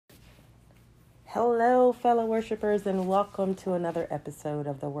Hello, fellow worshipers, and welcome to another episode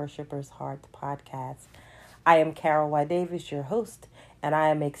of the Worshipers Heart podcast. I am Carol Y. Davis, your host, and I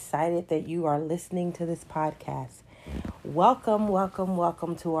am excited that you are listening to this podcast. Welcome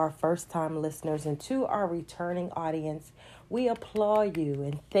to our first-time listeners and to our returning audience. We applaud you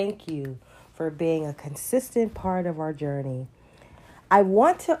and thank you for being a consistent part of our journey. I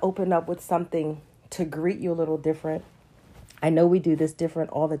want to open up with something to greet you a little different. I know we do this different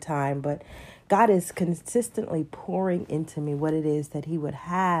all the time, but God is consistently pouring into me what it is that He would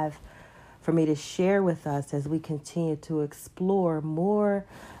have for me to share with us as we continue to explore more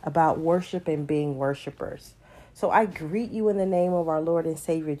about worship and being worshipers. So I greet you in the name of our Lord and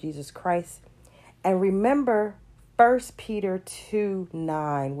Savior Jesus Christ. And remember 1 Peter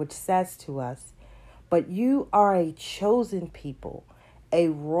 2:9, which says to us, "But you are a chosen people, a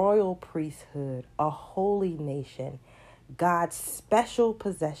royal priesthood, a holy nation, God's special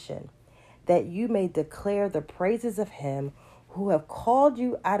possession, that you may declare the praises of Him who have called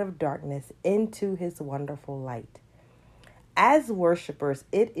you out of darkness into His wonderful light." As worshipers,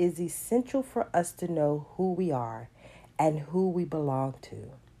 it is essential for us to know who we are and who we belong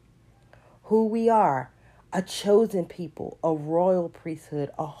to. Who we are: a chosen people, a royal priesthood,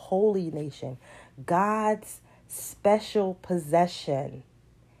 a holy nation, God's special possession.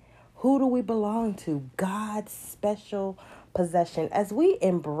 Who do we belong to? God's special possession. As we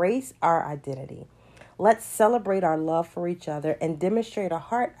embrace our identity, let's celebrate our love for each other and demonstrate a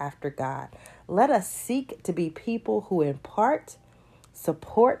heart after God. Let us seek to be people who impart,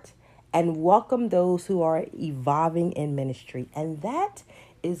 support, and welcome those who are evolving in ministry. And that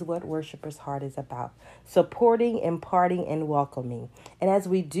is what Worshipers Heart is about: supporting, imparting, and welcoming. And as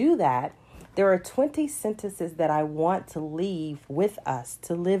we do that, there are 20 sentences that I want to leave with us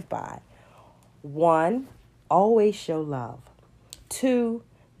to live by. 1, always show love. 2,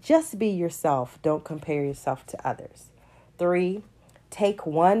 just be yourself. Don't compare yourself to others. 3, take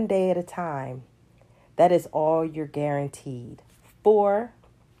one day at a time. That is all you're guaranteed. 4,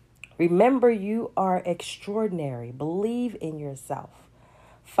 remember you are extraordinary. Believe in yourself.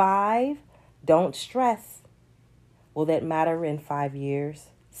 5, don't stress. Will that matter in 5 years?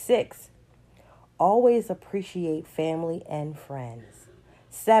 6, always appreciate family and friends.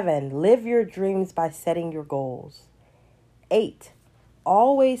 7, live your dreams by setting your goals. 8,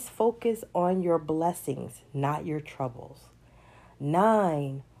 always focus on your blessings, not your troubles.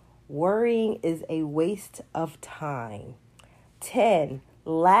 9, worrying is a waste of time. 10,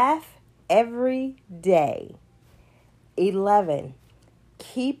 laugh every day. 11,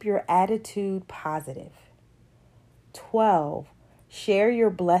 keep your attitude positive. 12, share your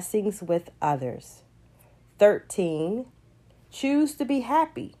blessings with others. 13, choose to be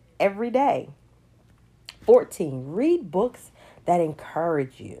happy every day. 14, read books that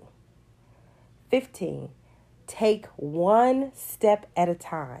encourage you. 15, take one step at a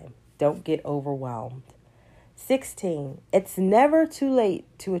time. Don't get overwhelmed. 16, it's never too late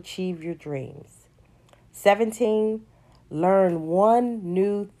to achieve your dreams. 17, learn one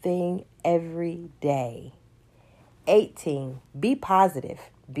new thing every day. 18, be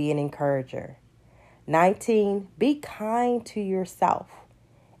positive, be an encourager. 19, be kind to yourself.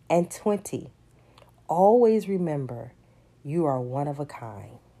 And 20, always remember you are one of a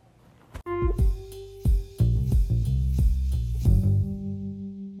kind.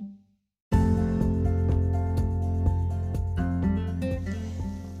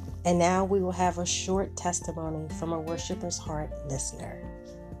 And now we will have a short testimony from a Worshipers Heart listener.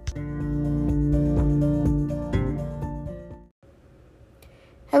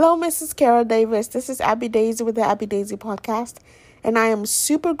 Hello, Mrs. Carol Davis. This is Abby Daisy with the Abby Daisy podcast, and I am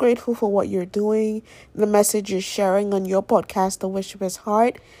super grateful for what you're doing, the message you're sharing on your podcast, The Worshipper's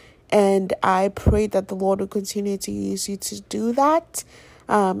Heart, and I pray that the Lord will continue to use you to do that,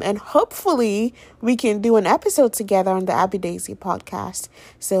 and hopefully we can do an episode together on the Abby Daisy podcast.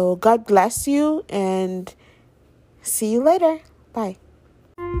 So God bless you, and see you later. Bye.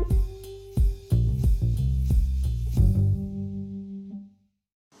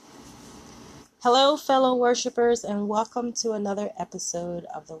 Hello, fellow worshipers, and welcome to another episode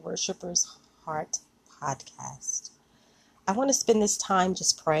of the Worshipers Heart podcast. I want to spend this time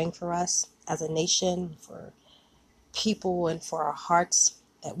just praying for us as a nation, for people, and for our hearts,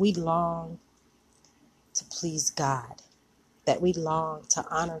 that we long to please God, that we long to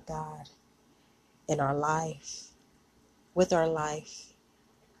honor God in our life, with our life,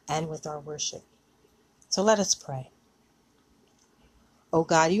 and with our worship. So let us pray. Oh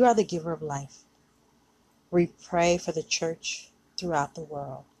God, you are the giver of life. We pray for the church throughout the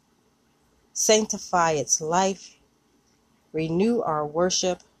world. Sanctify its life, renew our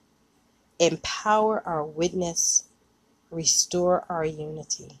worship, Empower our witness. Restore our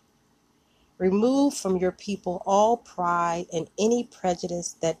unity. Remove from your people all pride and any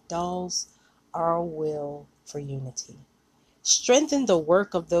prejudice that dulls our will for unity. Strengthen the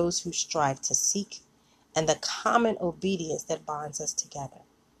work of those who strive to seek and the common obedience that bonds us together.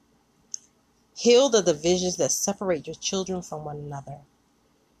 Heal the divisions that separate your children from one another,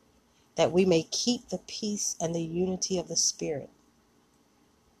 that we may keep the peace and the unity of the Spirit.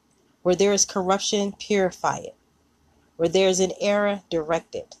 Where there is corruption, purify it. Where there is an error,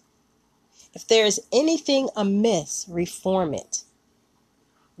 direct it. If there is anything amiss, reform it.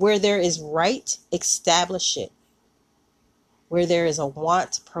 Where there is right, establish it. Where there is a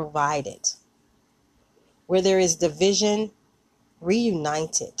want, provide it. Where there is division,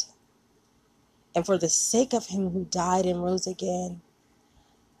 reunite it. And for the sake of him who died and rose again,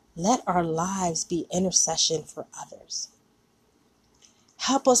 let our lives be intercession for others.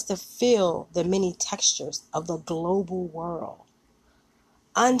 Help us to feel the many textures of the global world.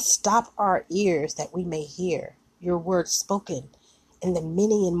 Unstop our ears that we may hear your word spoken in the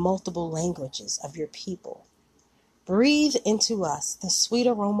many and multiple languages of your people. Breathe into us the sweet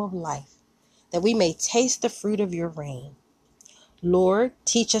aroma of life, that we may taste the fruit of your reign. Lord,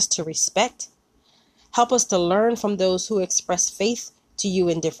 teach us to respect. Help us to learn from those who express faith to you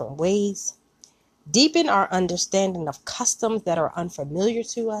in different ways. Deepen our understanding of customs that are unfamiliar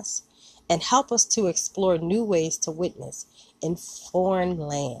to us, and help us to explore new ways to witness in foreign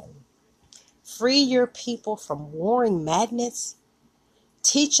land. Free your people from warring madness.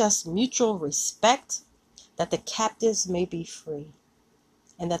 Teach us mutual respect, that the captives may be free,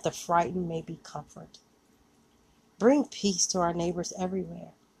 and that the frightened may be comforted. Bring peace to our neighbors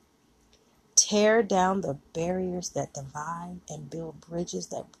everywhere. Tear down the barriers that divide and build bridges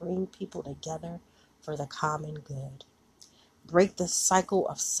that bring people together for the common good. Break the cycle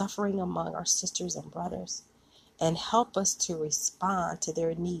of suffering among our sisters and brothers, and help us to respond to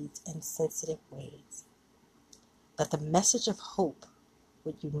their needs in sensitive ways. That the message of hope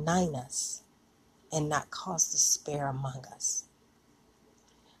would unite us and not cause despair among us.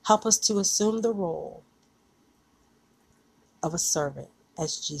 Help us to assume the role of a servant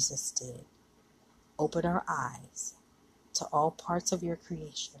as Jesus did. Open our eyes to all parts of your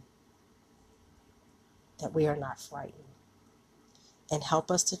creation, that we are not frightened. And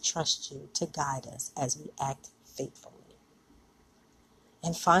help us to trust you to guide us as we act faithfully.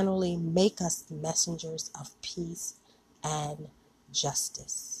 And finally, make us messengers of peace and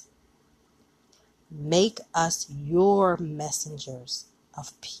justice. Make us your messengers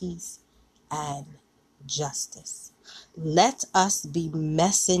of peace and justice. Let us be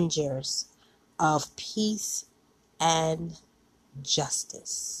messengers of peace and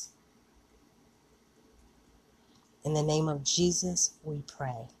justice. In the name of Jesus, we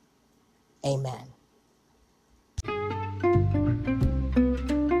pray. Amen.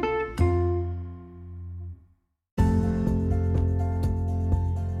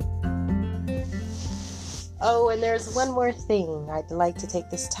 Oh, and there's one more thing. I'd like to take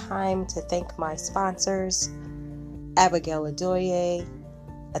this time to thank my sponsors, Abigail Adoye,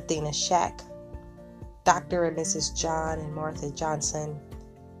 Athena Shack, Dr. and Mrs. John and Martha Johnson,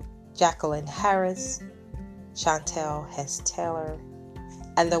 Jacqueline Harris, Chantel Hess Taylor,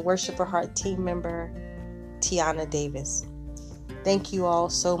 and the Worshiper Heart team member, Tiana Davis. Thank you all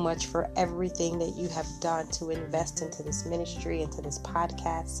so much for everything that you have done to invest into this ministry, into this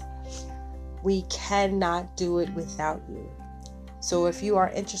podcast. We cannot do it without you. So if you are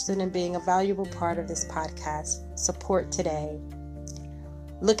interested in being a valuable part of this podcast, support today.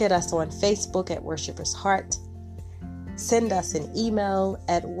 Look at us on Facebook at Worshipers Heart. Send us an email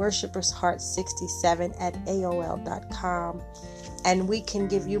at worshipersheart67@aol.com, and we can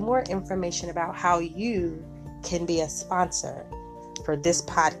give you more information about how you can be a sponsor for this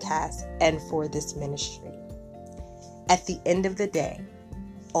podcast and for this ministry. At the end of the day,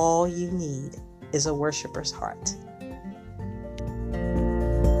 all you need is a worshiper's heart.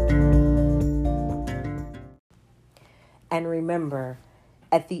 And remember,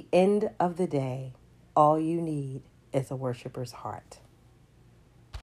 at the end of the day, all you need is a worshiper's heart.